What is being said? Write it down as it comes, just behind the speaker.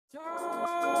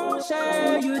Don't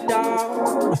say you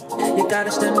down. You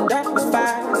gotta stand up and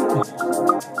fight.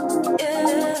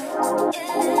 Yeah.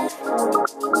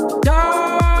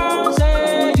 Don't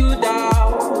say you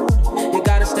down. You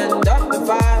gotta stand up and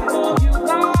fight. Oh, you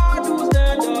got to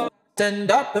stand up.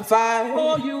 Stand up and fight.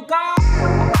 Oh, you got.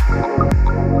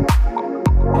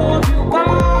 Oh, you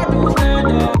got to stand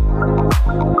up.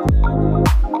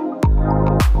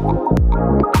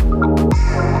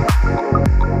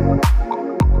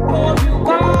 Oh, you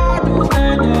got to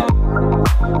stand up.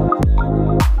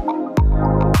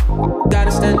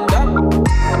 Gotta stand up.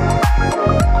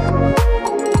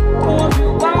 Oh, you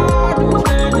got to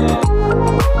stand up.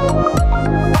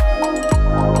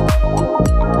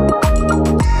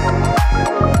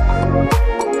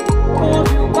 Oh,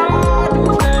 you got to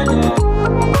stand up.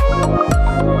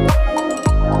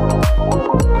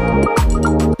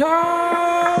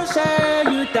 Don't say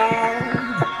you down.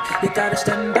 You gotta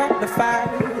stand up and fight.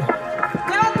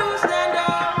 Got to stand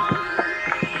up.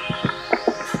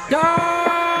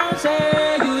 Don't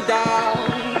say you down.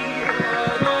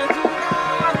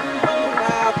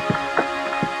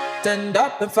 Stand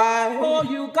up and fight. Oh,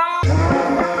 you got.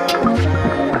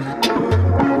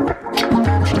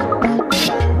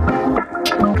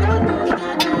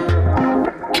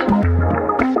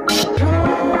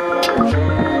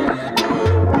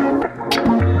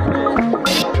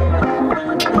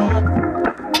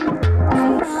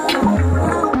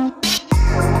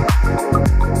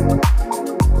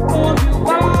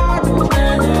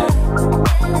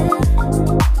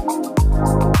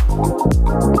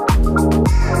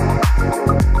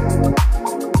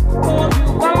 Oh,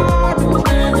 you got.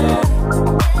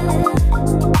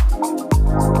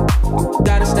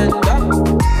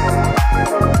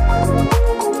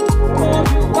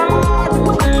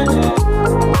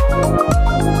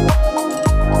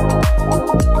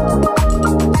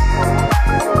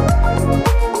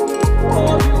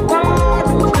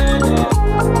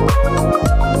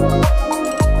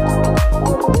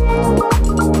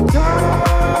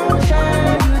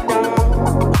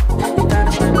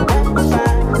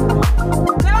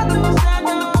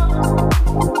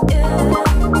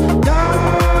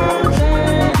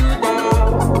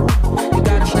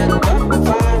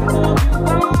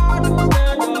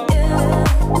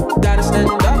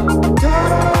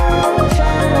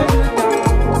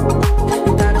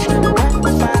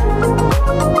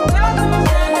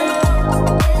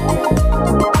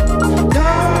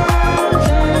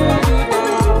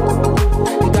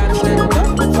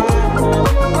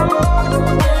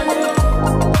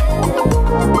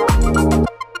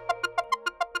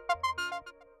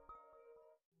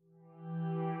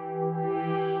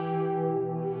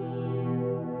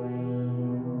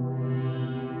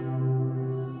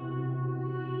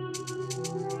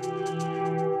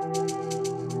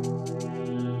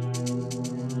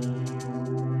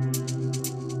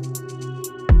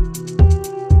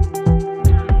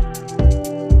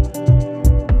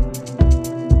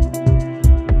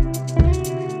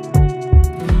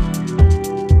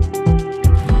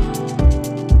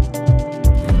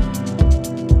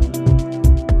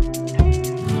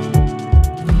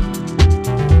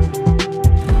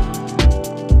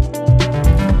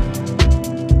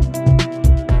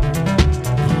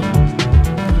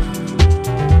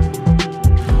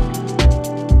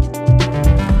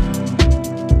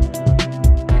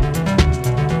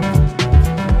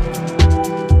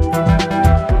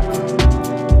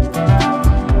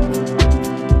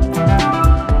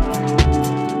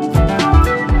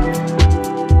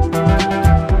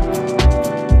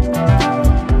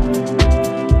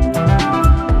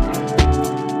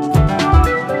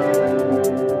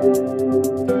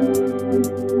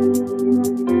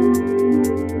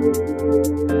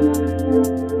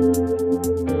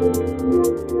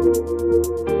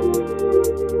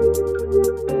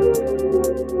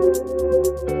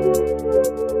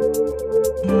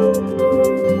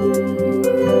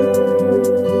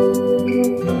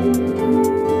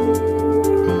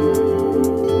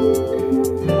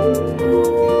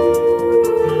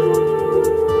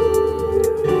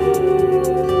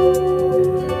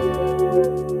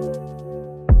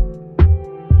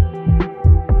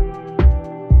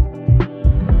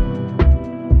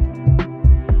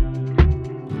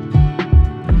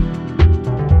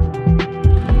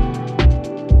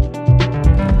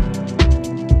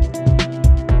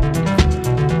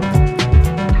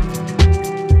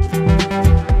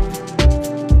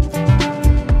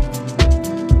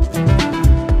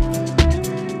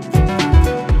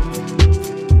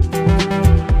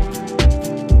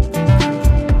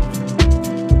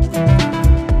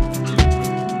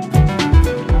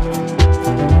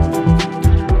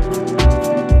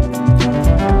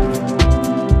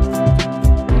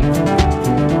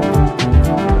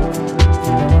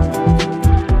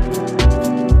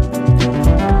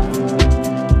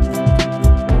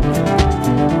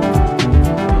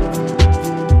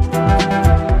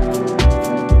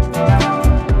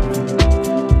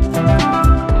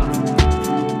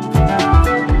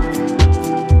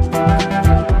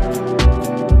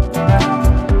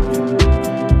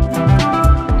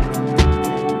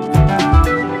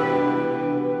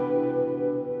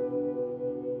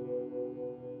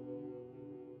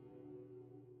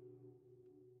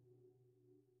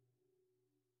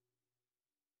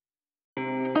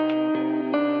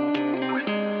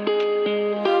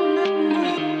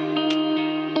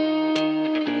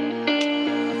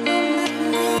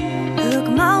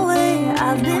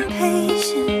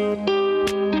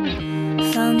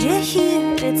 found you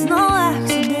here, it's no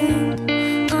accident.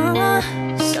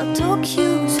 Subtle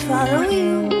cues follow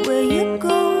you where you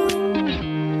go.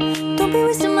 Don't be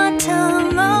wasting my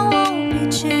time, I won't be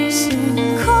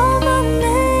chasing. Call my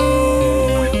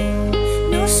name,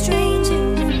 no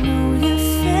strangers, I know your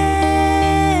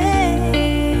face.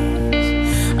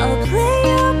 I'll play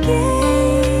your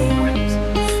games,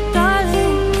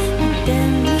 darling, and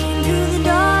then into the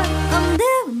dark. I'm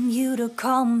daring you to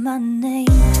call my name.